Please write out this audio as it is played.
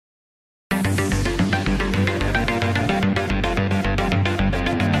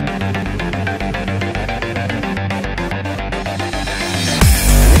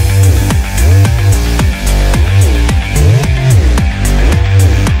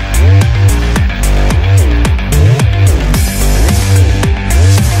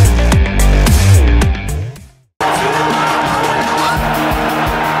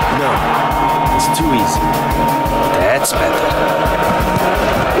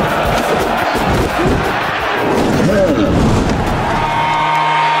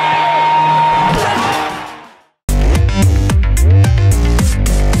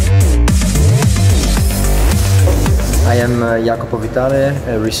Jacopo Vitale,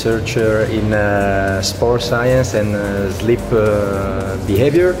 a researcher in sport science and sleep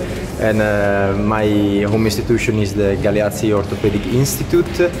behavior, and my home institution is the Galeazzi Orthopedic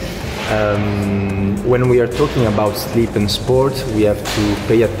Institute. When we are talking about sleep and sport, we have to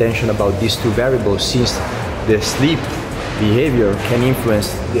pay attention about these two variables, since the sleep behavior can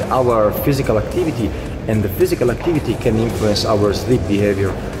influence our physical activity, and the physical activity can influence our sleep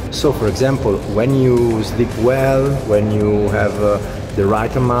behavior. So, for example, when you sleep well, when you have the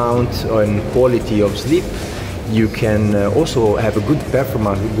right amount and quality of sleep, you can also have a good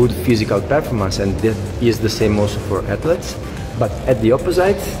performance, good physical performance, and that is the same also for athletes. But at the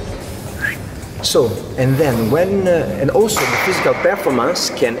opposite, and also the physical performance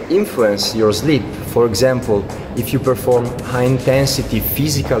can influence your sleep. For example, if you perform high intensity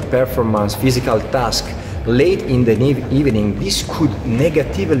physical performance, physical task late in the evening, this could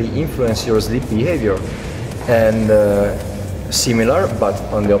negatively influence your sleep behavior. And similar, but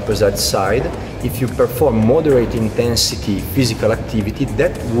on the opposite side, if you perform moderate intensity physical activity,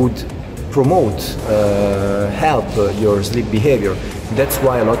 that would promote, help your sleep behavior. That's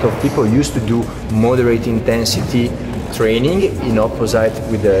why a lot of people used to do moderate intensity training in opposite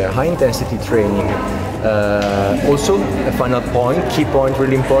with the high intensity training. Also, a final point, key point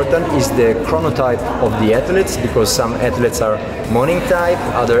really important, is the chronotype of the athletes, because some athletes are morning type,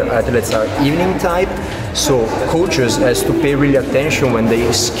 other athletes are evening type. So coaches has to pay really attention when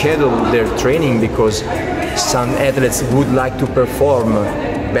they schedule their training, because some athletes would like to perform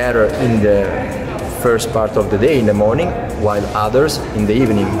better in the first part of the day, in the morning, while others in the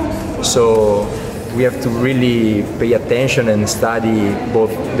evening. So we have to really pay attention and study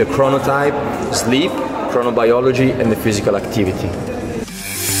both the chronotype, sleep, chronobiology, and the physical activity.